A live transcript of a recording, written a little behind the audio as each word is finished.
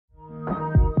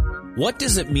What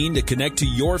does it mean to connect to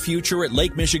your future at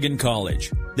Lake Michigan College?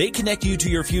 They connect you to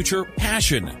your future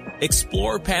passion.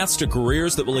 Explore paths to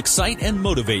careers that will excite and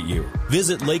motivate you.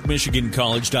 Visit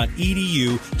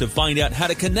lakemichigancollege.edu to find out how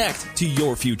to connect to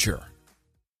your future.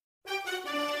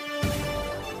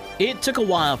 It took a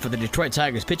while for the Detroit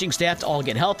Tigers pitching staff to all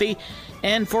get healthy,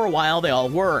 and for a while they all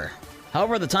were.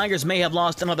 However, the Tigers may have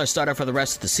lost another starter for the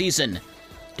rest of the season.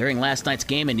 During last night's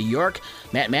game in New York,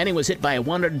 Matt Manning was hit by a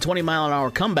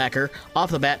 120-mile-an-hour comebacker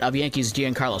off the bat of Yankees'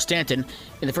 Giancarlo Stanton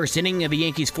in the first inning of the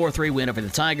Yankees' 4-3 win over the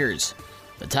Tigers.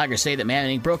 The Tigers say that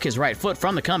Manning broke his right foot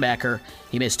from the comebacker.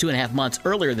 He missed 2.5 months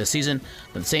earlier this season,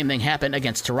 but the same thing happened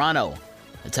against Toronto.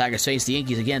 The Tigers face the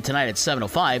Yankees again tonight at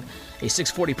 7:05, a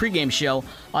 6:40 pregame show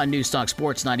on Newstalk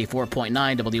Sports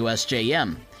 94.9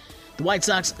 WSJM. The White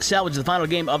Sox salvaged the final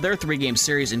game of their 3-game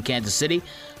series in Kansas City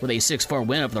with a 6-4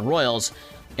 win over the Royals.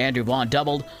 Andrew Vaughn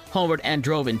doubled, homered, and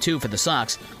drove in 2 for the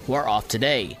Sox, who are off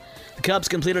today. The Cubs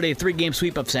completed a 3-game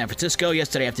sweep of San Francisco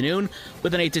yesterday afternoon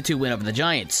with an 8-2 win over the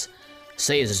Giants.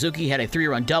 Seiya Suzuki had a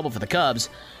 3-run double for the Cubs,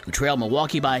 who trailed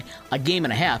Milwaukee by a game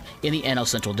and a half in the NL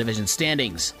Central Division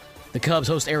standings. The Cubs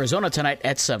host Arizona tonight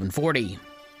at 7:40.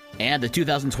 And the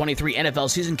 2023 NFL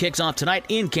season kicks off tonight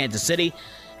in Kansas City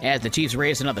as the Chiefs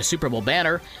raise another Super Bowl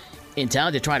banner. In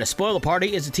town to try to spoil the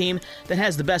party is a team that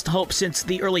has the best hope since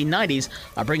the early 90s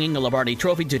of bringing the Lombardi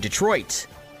Trophy to Detroit.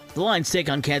 The Lions take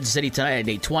on Kansas City tonight at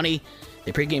 8:20.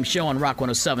 The pregame show on Rock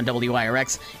 107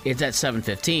 WIRX is at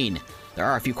 7:15. There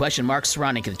are a few question marks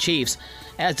surrounding the Chiefs,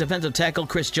 as defensive tackle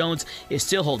Chris Jones is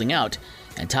still holding out,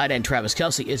 and tight end Travis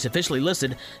Kelce is officially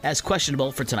listed as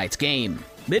questionable for tonight's game.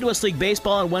 Midwest League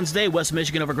Baseball on Wednesday, West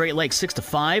Michigan over Great Lakes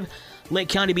 6-5. Lake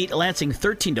County beat Lansing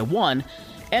 13-1.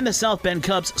 And the South Bend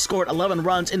Cubs scored 11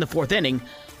 runs in the 4th inning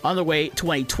on their way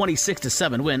to a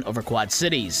 26-7 win over Quad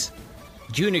Cities.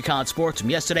 Junior college sports from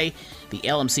yesterday, the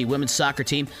LMC women's soccer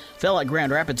team fell at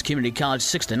Grand Rapids Community College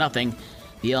 6-0.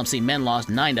 The LMC men lost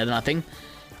 9-0.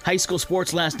 High school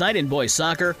sports last night in boys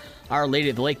soccer, Our Lady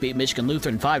of the Lake beat Michigan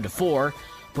Lutheran 5-4.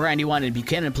 Brandywine and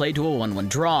Buchanan played to a 1-1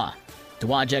 draw.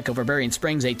 Dowagiac over Berrien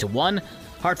Springs 8-1.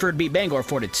 Hartford beat Bangor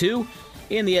 4-2.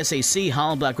 In the SAC,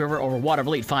 Holland Black River over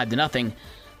Waterville 5-0.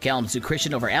 Kalamazoo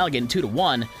Christian over Allegan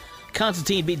 2-1.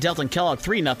 Constantine beat Delton Kellogg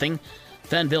 3-0.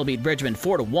 Fenville beat Bridgman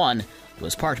 4-1.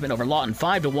 Lewis Parchment over Lawton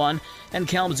 5-1. And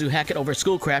Kalamazoo Hackett over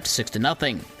Schoolcraft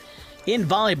 6-0. In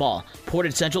volleyball,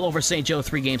 Portage Central over St. Joe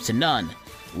 3-0.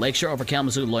 Lakeshore over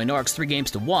Kalamazoo Loy Norix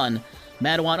 3-1.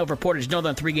 Matawan over Portage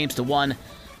Northern 3-1.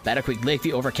 Battle Creek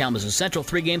Lakeview over Kalamazoo Central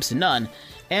 3-0.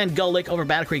 And Gull Lake over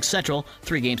Battle Creek Central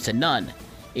 3-0.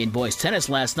 In boys tennis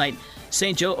last night,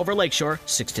 St. Joe over Lakeshore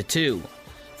 6-2.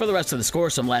 For the rest of the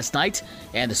scores from last night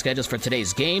and the schedules for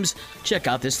today's games, check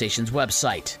out this station's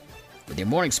website. With your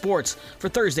morning sports for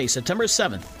Thursday, September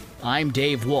 7th, I'm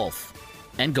Dave Wolf.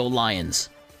 And go Lions.